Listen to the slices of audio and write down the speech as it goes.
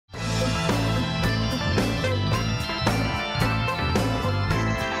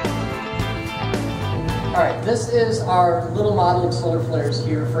Alright, this is our little model of solar flares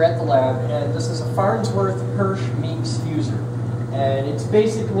here for at the lab, and this is a Farnsworth Hirsch Meeks Fusor. And it's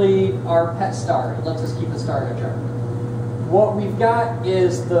basically our pet star. It lets us keep a star in a jar. What we've got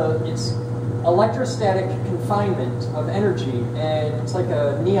is it's electrostatic confinement of energy, and it's like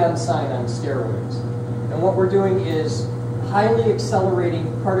a neon sign on steroids. And what we're doing is highly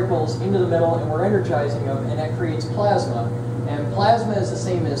accelerating particles into the middle, and we're energizing them, and that creates plasma. And plasma is the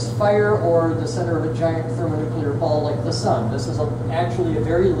same as fire or the center of a giant thermonuclear ball like the sun. This is actually a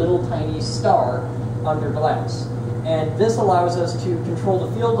very little tiny star under glass. And this allows us to control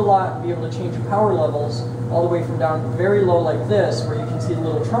the field a lot, be able to change the power levels all the way from down very low like this, where you can see the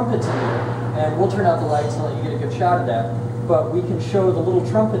little trumpets in there. And we'll turn out the lights and let you get a good shot of that. But we can show the little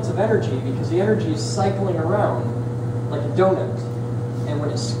trumpets of energy because the energy is cycling around like a donut. And when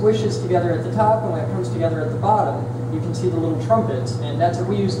it squishes together at the top and when it comes together at the bottom, you can see the little trumpets, and that's what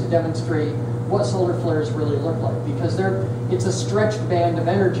we use to demonstrate what solar flares really look like, because it's a stretched band of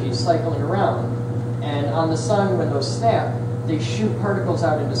energy cycling around, and on the sun, when those snap, they shoot particles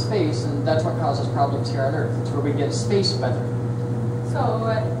out into space, and that's what causes problems here on Earth. It's where we get space weather. So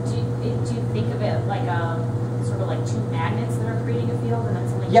do you think of it like sort of like two magnets that are creating a field, and then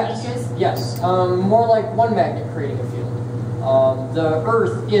something changes? Yes, more like one magnet creating a field. The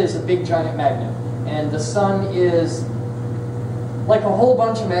Earth is a big giant magnet. And the sun is like a whole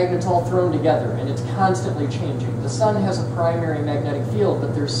bunch of magnets all thrown together, and it's constantly changing. The sun has a primary magnetic field,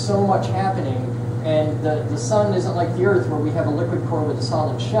 but there's so much happening, and the sun isn't like the Earth where we have a liquid core with a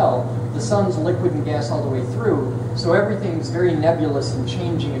solid shell. The sun's liquid and gas all the way through, so everything's very nebulous and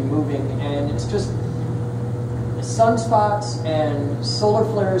changing and moving, and it's just sunspots and solar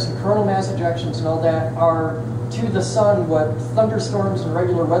flares and coronal mass ejections and all that are to the sun what thunderstorms and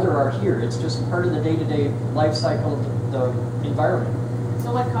regular weather are here. It's just part of the day-to-day life cycle of the environment.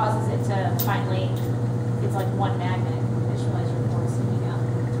 So what causes it to finally, it's like one magnet, visualize your cord sticking out.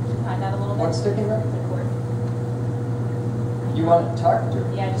 Can you find that a little bit? What's sticking out? The cord. You want to talk to?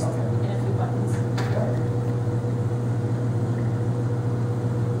 Yeah, just in a few buttons. Okay.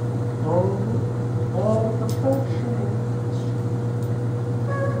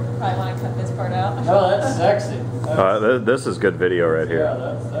 Probably want to cut this part out. No, that's sexy. This is good video right here.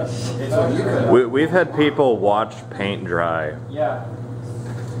 Yeah, that's We've had people watch paint dry. Yeah.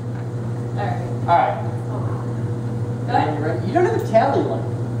 Alright. Alright. Go ahead. You ready? You don't have a tally line.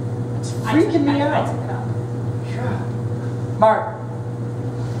 It's freaking me out. I took it out. God. Mark.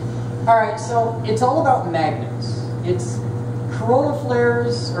 Alright, so it's all about magnets. It's coronal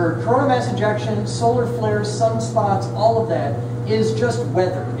flares, or coronal mass ejection, solar flares, sunspots, all of that is just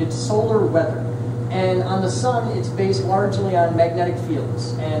weather. It's solar weather. And on the sun, it's based largely on magnetic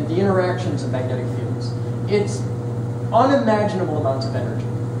fields and the interactions of magnetic fields. It's unimaginable amounts of energy.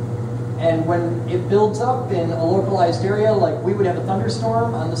 And when it builds up in a localized area, like we would have a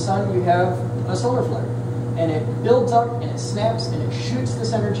thunderstorm, on the sun you have a solar flare. And it builds up and it snaps and it shoots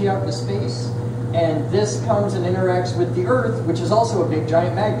this energy out into space. And this comes and interacts with the Earth, which is also a big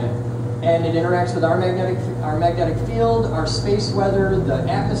giant magnet. And it interacts with our magnetic field, our space weather, the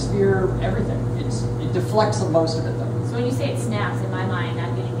atmosphere, everything. It deflects most of it, though. So when you say it snaps, in my mind,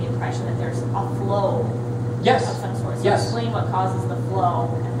 I'm getting the impression that there's a flow Yes. of some sort. So Yes. explain what causes the flow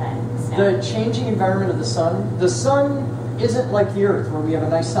and then snap. The changing environment of the sun isn't like the Earth, where we have a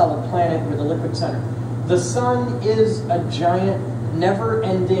nice solid planet with a liquid center. The sun is a giant,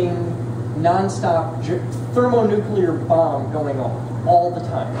 never-ending, non-stop thermonuclear bomb going on all the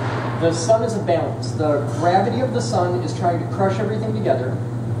time. The sun is a balance. The gravity of the sun is trying to crush everything together,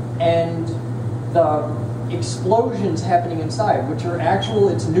 and the explosions happening inside, which are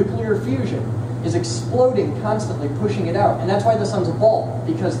it's nuclear fusion, is exploding constantly, pushing it out. And that's why the sun's a ball,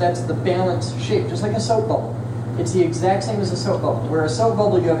 because that's the balanced shape, just like a soap bubble. It's the exact same as a soap bubble, where a soap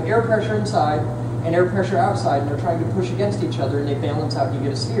bubble, you have air pressure inside and air pressure outside, and they're trying to push against each other, and they balance out, and you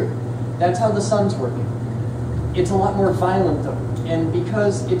get a sphere. That's how the sun's working. It's a lot more violent, though. And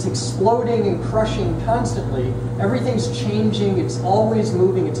because it's exploding and crushing constantly, everything's changing, it's always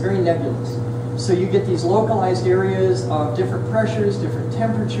moving, it's very nebulous. So you get these localized areas of different pressures, different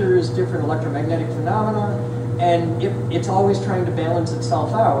temperatures, different electromagnetic phenomena, and it's always trying to balance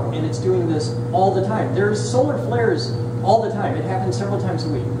itself out, and it's doing this all the time. There's solar flares all the time. It happens several times a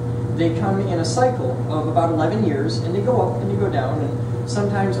week. They come in a cycle of about 11 years, and they go up and they go down, and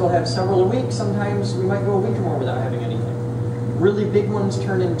sometimes we'll have several a week, sometimes we might go a week or more without having anything. Really big ones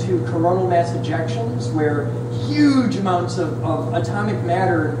turn into coronal mass ejections, where huge amounts of atomic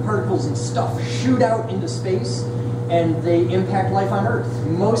matter and particles and stuff shoot out into space, and they impact life on Earth.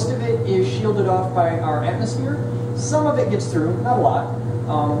 Most of it is shielded off by our atmosphere. Some of it gets through, not a lot.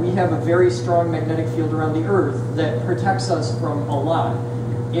 We have a very strong magnetic field around the Earth that protects us from a lot.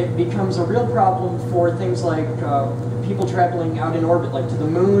 It becomes a real problem for things like people traveling out in orbit, like to the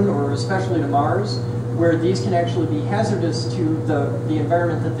moon or especially to Mars, where these can actually be hazardous to the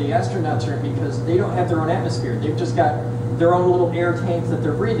environment that the astronauts are in because they don't have their own atmosphere. They've just got their own little air tank that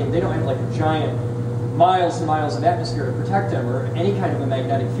they're breathing. They don't have like a giant miles and miles of atmosphere to protect them or any kind of a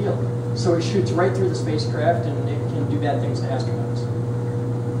magnetic field. So it shoots right through the spacecraft and it can do bad things to astronauts.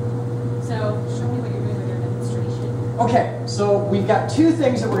 So show me what you're doing with your demonstration. Okay, so we've got two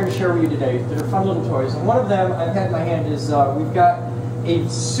things that we're going to share with you today that are fun little toys. And one of them I've had in my hand is we've got a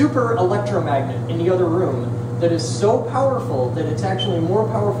super electromagnet in the other room that is so powerful that it's actually more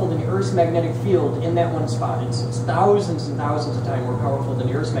powerful than the Earth's magnetic field in that one spot. It's thousands and thousands of times more powerful than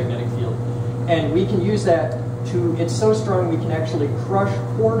the Earth's magnetic field. And we can use that to, it's so strong we can actually crush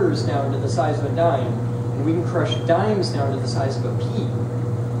quarters down to the size of a dime, and we can crush dimes down to the size of a pea.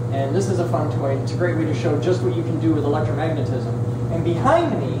 And this is a fun toy. It's a great way to show just what you can do with electromagnetism. And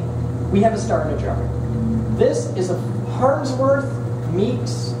behind me, we have a star in a jar. This is a Farnsworth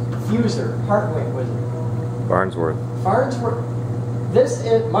Meeks Fusor. Wait, what is it? Farnsworth. Farnsworth. This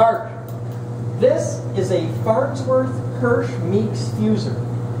is, Mark, this is a Farnsworth Hirsch Meeks Fusor.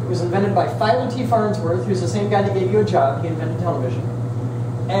 It was invented by Philo T. Farnsworth, who's the same guy that gave you a job. He invented television.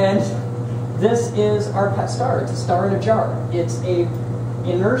 And this is our pet star. It's a star in a jar. It's an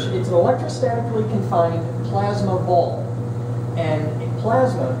electrostatically confined plasma ball. And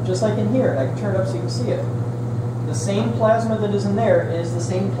plasma, just like in here, I can turn it up so you can see it. The same plasma that is in there is the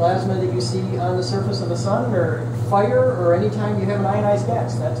same plasma that you see on the surface of the sun or fire or any time you have an ionized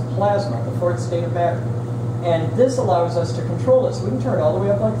gas. That's plasma, the fourth state of matter. And this allows us to control it. So we can turn it all the way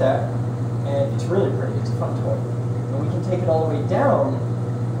up like that. And it's really pretty. It's a fun toy. And we can take it all the way down.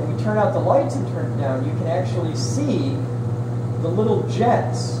 When we turn out the lights and turn it down, you can actually see the little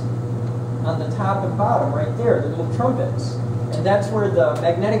jets on the top and bottom right there, the little trumpets. And that's where the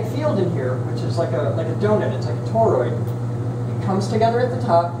magnetic field in here, which is like a donut, it's like a toroid, it comes together at the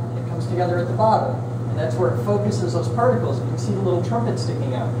top, it comes together at the bottom. And that's where it focuses those particles. You can see the little trumpet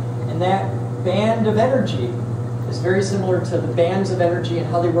sticking out. And that band of energy is very similar to the bands of energy and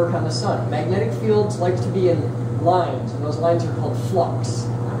how they work on the sun. Magnetic fields like to be in lines, and those lines are called flux.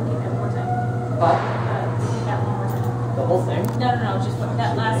 Repeat that one more time. Repeat that one more time. The whole thing? No, just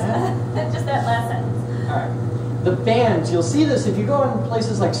that last, just that last sentence. All right. The bands, you'll see this if you go on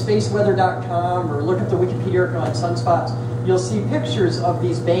places like spaceweather.com or look at the Wikipedia article on sunspots, you'll see pictures of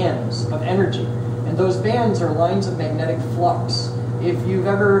these bands of energy. And those bands are lines of magnetic flux. If you've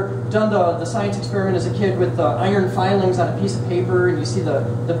ever done the science experiment as a kid with the iron filings on a piece of paper and you see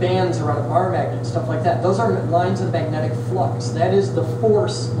the bands around a bar magnet and stuff like that, those are lines of magnetic flux. That is the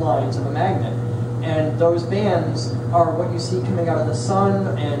force lines of a magnet. And those bands are what you see coming out of the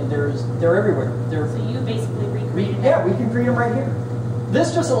sun, and they're everywhere. So you basically recreated Yeah, we can create them right here.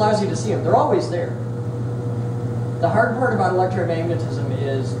 This just allows you to see them. They're always there. The hard part about electromagnetism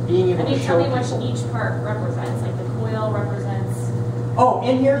is being able to show people. Tell me what each part represents. Like the coil represents. Oh,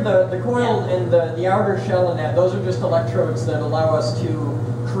 in here, the coil and the outer shell and that, those are just electrodes that allow us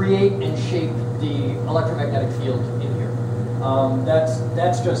to create and shape the electromagnetic field in here.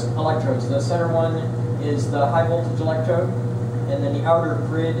 That's just electrodes. The center one is the high voltage electrode, and then the outer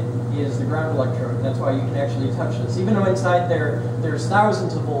grid is the ground electrode. And that's why you can actually touch this. Even though inside there's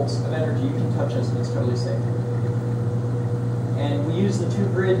thousands of volts of energy, you can touch this and it's totally safe. And we use the two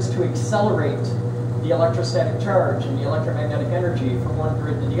grids to accelerate the electrostatic charge and the electromagnetic energy from one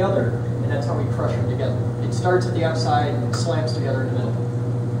grid to the other, and that's how we crush them together. It starts at the outside and slams together in the middle.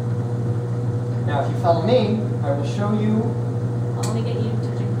 Now, if you follow me, I will show you. Let me get you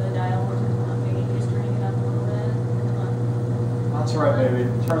touching the dial one more time. Maybe you're just turning it up a little bit. Come on. That's right, baby.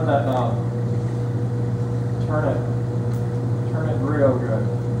 Turn that knob. Turn it. Turn it real good.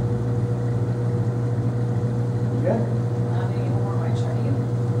 You good? I'm going to get one more white shot of you.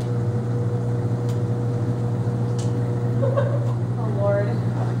 Oh, Lord.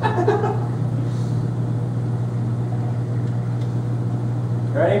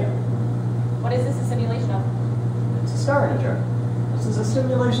 Ready? What is this a simulation of? It's a star in a jar. This is a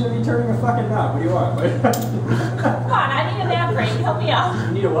simulation of you turning a fucking knob. What do you want? Come on, I need a nap break. Help me out.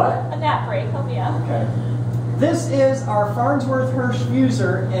 You need a what? A nap break. Help me out. Okay. This is our Farnsworth Hirsch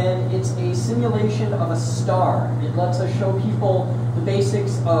Fusor, and it's a simulation of a star. It lets us show people the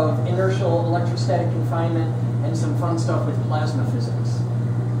basics of inertial electrostatic confinement and some fun stuff with plasma physics.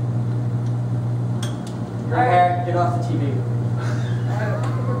 You're back. Get off the TV.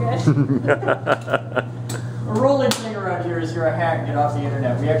 We're good. A rolling thing around here is you're a hack, get off the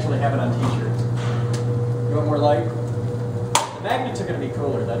internet. We actually have it on t-shirts. You want more light? The magnets are going to be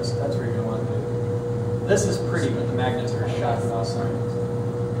cooler. That's where you're going to want to do. This is pretty, but the magnets are shot with all science.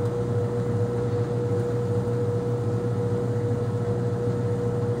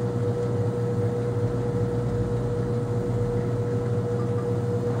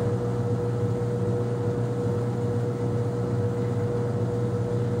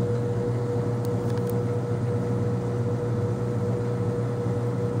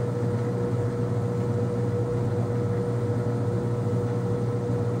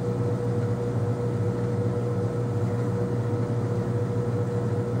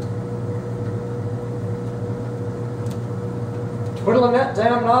 Twiddling that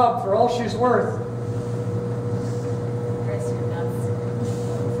damn knob for all she's worth. Chris, you're nuts.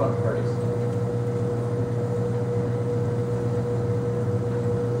 Fun parties.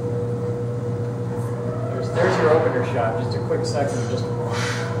 There's your opener shot. Just a quick second, just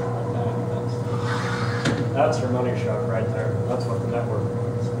that's your money shot right there. That's what the network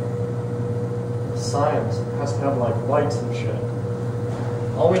wants. Science has to have like lights and shit.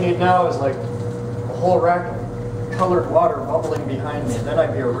 All we need now is like a whole rack of colored water bubbling behind me, then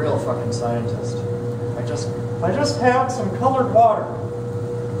I'd be a real fucking scientist. I just had some colored water.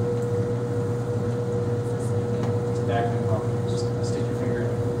 It's a vacuum pump. Just stick your finger in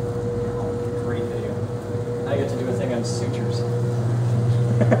it. Great video. Now I get to do a thing on sutures.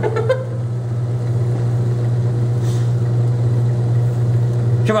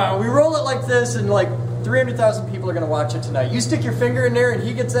 Come on, we roll it like this and like 300,000 people are going to watch it tonight. You stick your finger in there and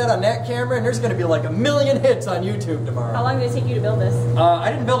he gets that on that camera and there's going to be like 1 million hits on YouTube tomorrow. How long did it take you to build this?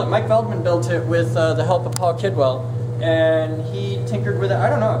 I didn't build it. Mike Veldman built it with the help of Paul Kidwell. And he tinkered with it. I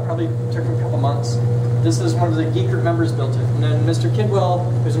don't know. It probably took him a couple months. This is one of the Geek Group members built it. And then Mr. Kidwell,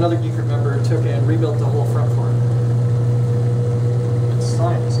 who's another Geek Group member, took it and rebuilt the whole front for it. It's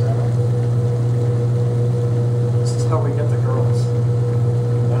science, man. This is how we get the girls.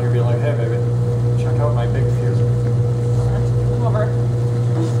 Now you'll be like, hey, baby. Check out my big Fusor. Come over.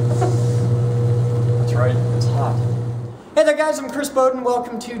 That's right, it's hot. Hey there guys, I'm Chris Boden.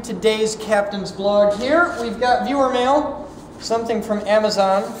 Welcome to today's Captain's Blog. Here we've got viewer mail, something from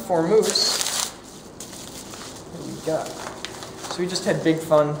Amazon for Moose. What do we got? So we just had big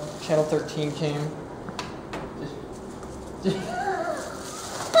fun. Channel 13 came.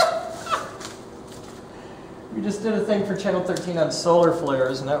 We just did a thing for Channel 13 on solar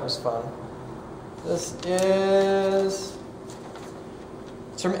flares and that was fun. This is...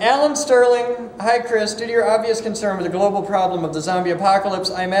 It's from Alan Sterling. Hi Chris, due to your obvious concern with the global problem of the zombie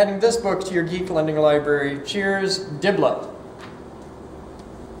apocalypse, I am adding this book to your geek lending library. Cheers, Dibla.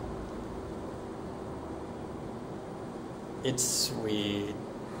 It's sweet.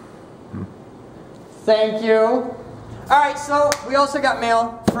 Thank you. Alright, so we also got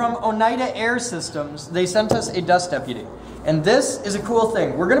mail from Oneida Air Systems. They sent us a dust deputy. And this is a cool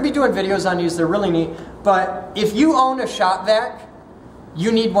thing. We're going to be doing videos on these. They're really neat. But if you own a Shop Vac,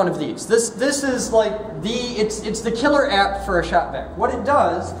 you need one of these. This is like it's the killer app for a Shop Vac. What it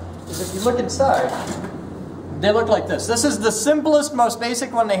does is if you look inside, they look like this. This is the simplest, most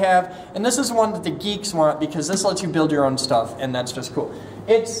basic one they have, and this is one that the geeks want because this lets you build your own stuff, and that's just cool.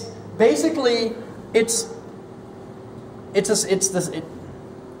 It's basically it's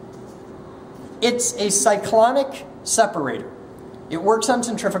a cyclonic separator. It works on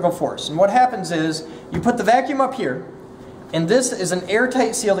centrifugal force, and what happens is you put the vacuum up here, and this is an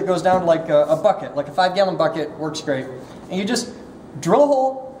airtight seal that goes down like a bucket, like a 5-gallon bucket, works great. And you just drill a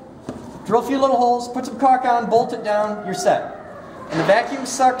hole, drill a few little holes, put some caulk on, bolt it down, you're set. And the vacuum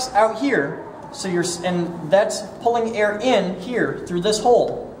sucks out here, so and that's pulling air in here through this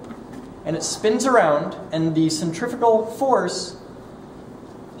hole. And it spins around, and the centrifugal force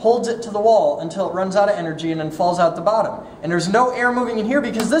holds it to the wall until it runs out of energy and then falls out the bottom. And there's no air moving in here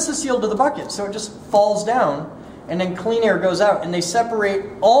because this is sealed to the bucket, so it just falls down. And then clean air goes out, and they separate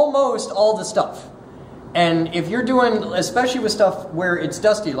almost all the stuff. And if you're doing, especially with stuff where it's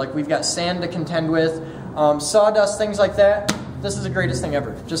dusty, like we've got sand to contend with, sawdust, things like that, this is the greatest thing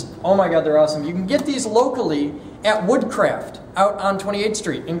ever. Just, oh my God, they're awesome. You can get these locally at Woodcraft out on 28th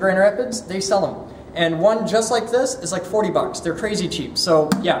Street in Grand Rapids. They sell them. And one just like this is like 40 bucks. They're crazy cheap. So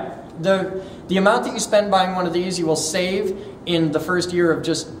yeah, the amount that you spend buying one of these, you will save in the first year of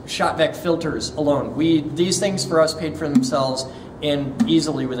just Shop Vac filters alone. These things for us paid for themselves in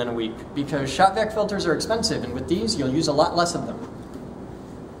easily within a week because Shop Vac filters are expensive, and with these you'll use a lot less of them.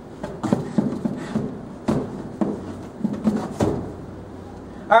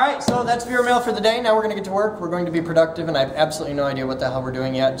 All right, so that's viewer mail for the day. Now we're going to get to work. We're going to be productive, and I have absolutely no idea what the hell we're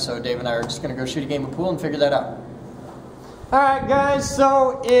doing yet. So Dave and I are just going to go shoot a game of pool and figure that out. All right, guys.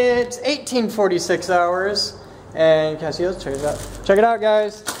 So it's 1846 hours, and Cassius, check it out. Check it out,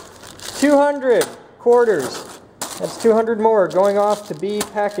 guys. 200 quarters. That's 200 more going off to be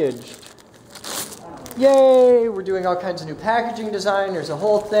packaged. Yay! We're doing all kinds of new packaging design. There's a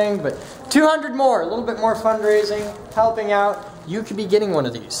whole thing, but 200 more, a little bit more fundraising, helping out. You could be getting one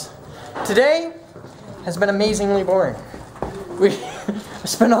of these. Today has been amazingly boring. We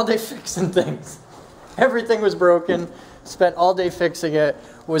spent all day fixing things. Everything was broken. Spent all day fixing it.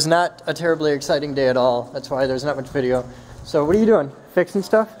 Was not a terribly exciting day at all. That's why there's not much video. So what are you doing? Fixing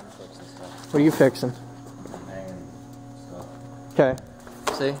stuff? What are you fixing? Okay.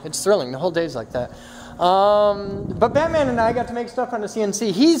 See, it's thrilling. The whole day's like that. But Batman and I got to make stuff on the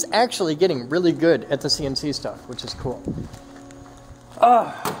CNC. He's actually getting really good at the CNC stuff, which is cool.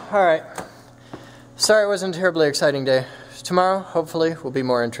 Oh, all right. Sorry it wasn't a terribly exciting day. Tomorrow, hopefully, will be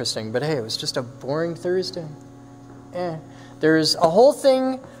more interesting. But hey, it was just a boring Thursday. There's a whole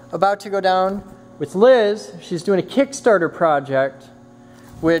thing about to go down with Liz. She's doing a Kickstarter project,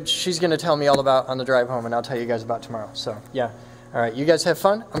 which she's going to tell me all about on the drive home, and I'll tell you guys about tomorrow. So, yeah. All right, you guys have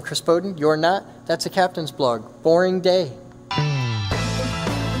fun. I'm Chris Boden. You're not. That's a captain's blog. Boring day.